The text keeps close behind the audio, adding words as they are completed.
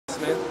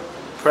man?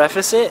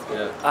 Preface it?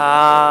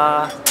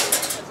 Yeah.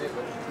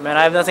 Man,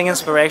 I have nothing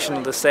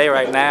inspirational to say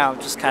right now. I'm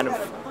just kind of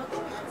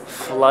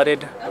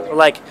flooded,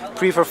 like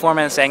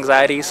pre-performance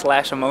anxiety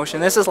 /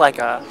 emotion. This is like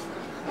a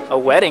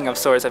wedding of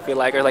sorts, I feel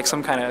like, or like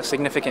some kind of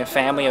significant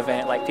family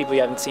event, like people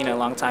you haven't seen in a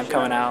long time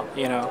coming out,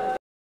 you know.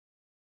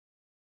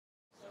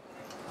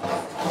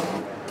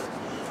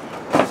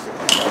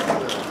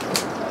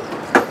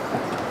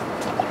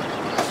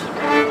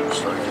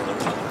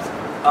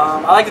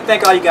 I'd like to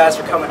thank all you guys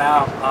for coming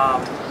out.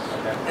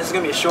 This is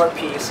going to be a short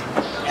piece,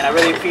 and I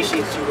really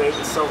appreciate you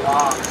waiting so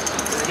long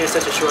to hear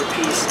such a short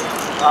piece.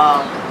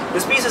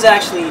 This piece is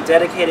actually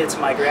dedicated to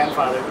my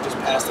grandfather, who just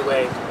passed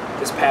away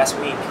this past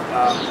week.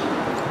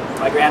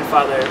 My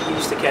grandfather, he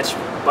used to catch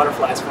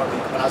butterflies for me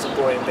when I was a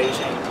boy in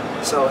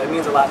Beijing, so it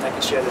means a lot that I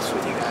can share this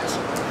with you guys.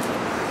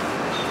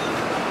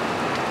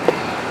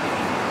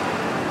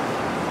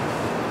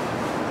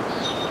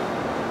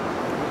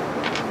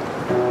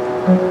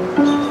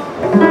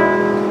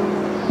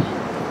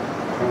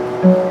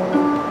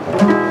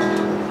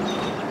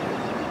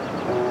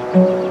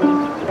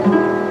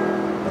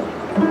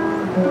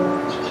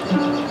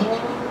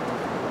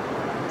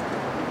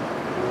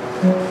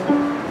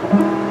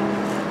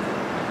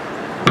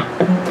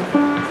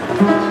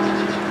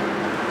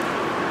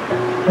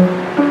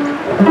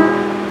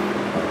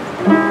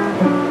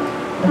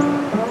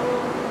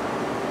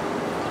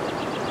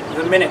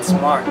 The minutes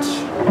march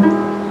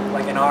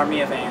like an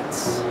army of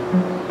ants,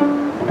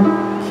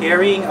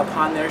 carrying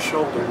upon their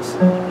shoulders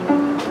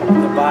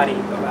the body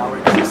of our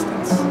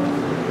existence.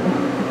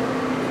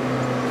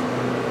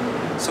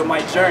 So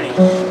my journey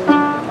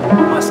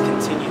must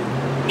continue,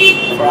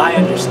 for I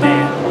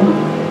understand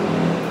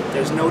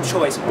there's no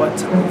choice but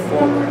to move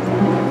forward.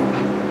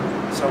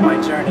 So my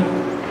journey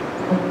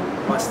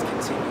must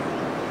continue.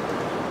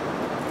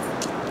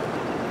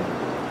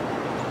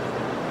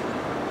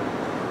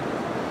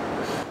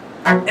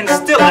 And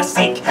still I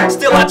seek,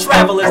 still I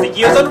travel as the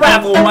years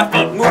unravel. My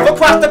feet move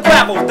across the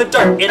gravel, the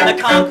dirt in the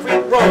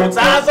concrete roads.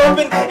 Eyes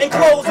open and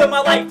closed and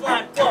my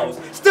lifeline flows.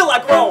 Still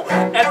I grow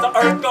as the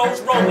earth goes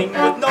rolling,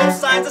 with no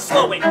signs of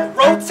slowing,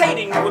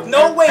 rotating with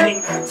no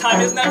waiting. Time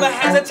is never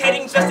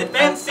hesitating, just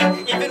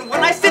advancing. Even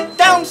when I sit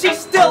down, she's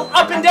still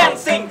up and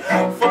dancing.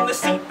 From the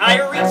seat I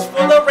reach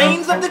for the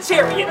reins of the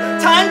chariot.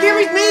 Time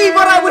carries me,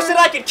 but I wish that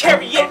I could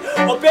carry it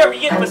or bury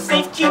it for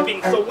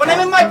safekeeping. So when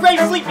I'm in my grave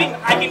sleeping,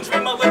 I can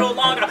dream a little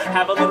longer.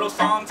 Have a little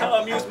song to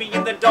amuse me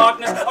in the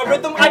darkness. A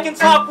rhythm I can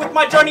talk with,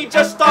 my journey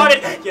just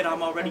started. Yet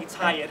I'm already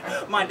tired,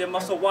 mind and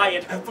muscle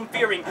wired. From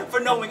fearing, for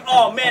knowing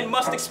all men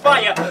must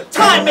expire.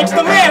 Time makes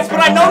demands,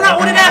 but I know not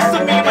what it asks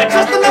of me. Am I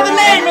just another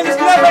name in this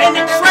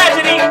never-ending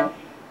tragedy?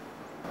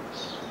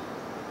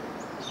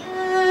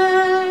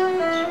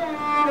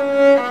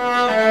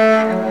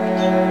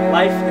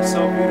 Life is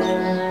so beautiful.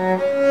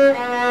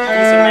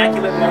 These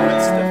immaculate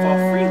moments that fall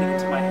freely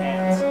into my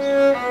hands,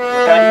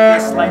 without even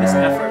the slightest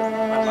effort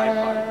on my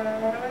part.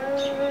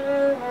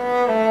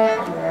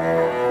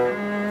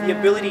 The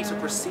ability to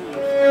perceive, to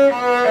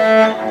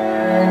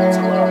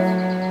love.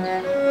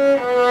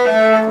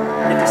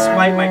 And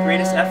despite my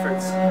greatest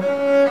efforts,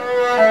 it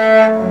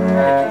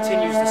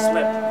continues to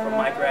slip from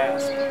my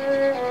grasp.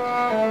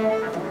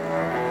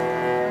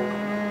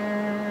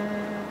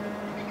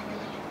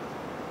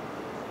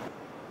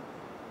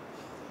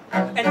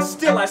 And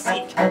still I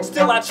seek,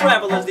 still I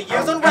travel as the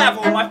years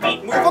unravel. My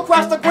feet move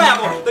across the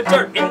gravel, the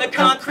dirt in the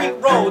concrete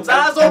roads.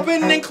 Eyes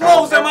open and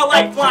close and my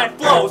lifeline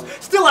flows.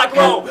 Still I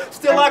grow,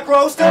 still I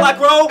grow, still I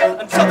grow,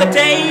 until the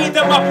day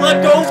that my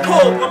blood goes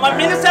cold. When my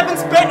minutes have been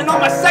spent and on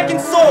my second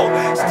soul.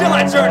 Still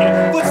I journey,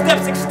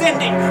 footsteps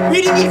extending,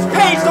 reading each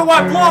page though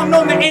I've long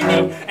known the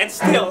ending. And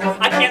still,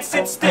 I can't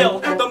sit still,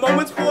 the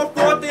moments pour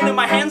forth and in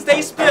my hands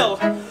they spill.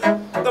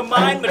 The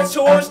mind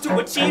matures to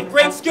achieve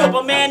great skill,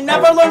 but man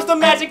never learns the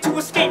magic to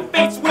escape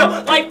fate's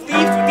will. Life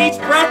leaves with each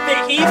breath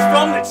that heaves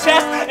from the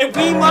chest, and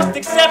we must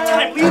accept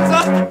time leads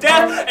us to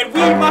death, and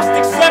we must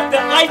accept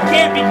that life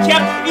can't be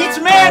kept.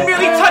 Each man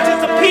merely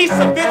touches a piece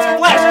of its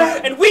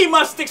flesh, and we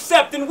must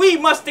accept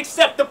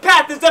the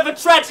path is ever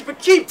tragic, but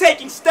keep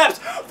taking steps.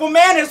 For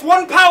man has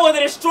one power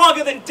that is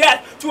stronger than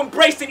death, to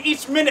embrace in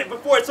each minute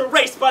before it's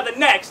erased by the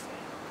next.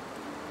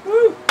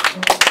 Woo.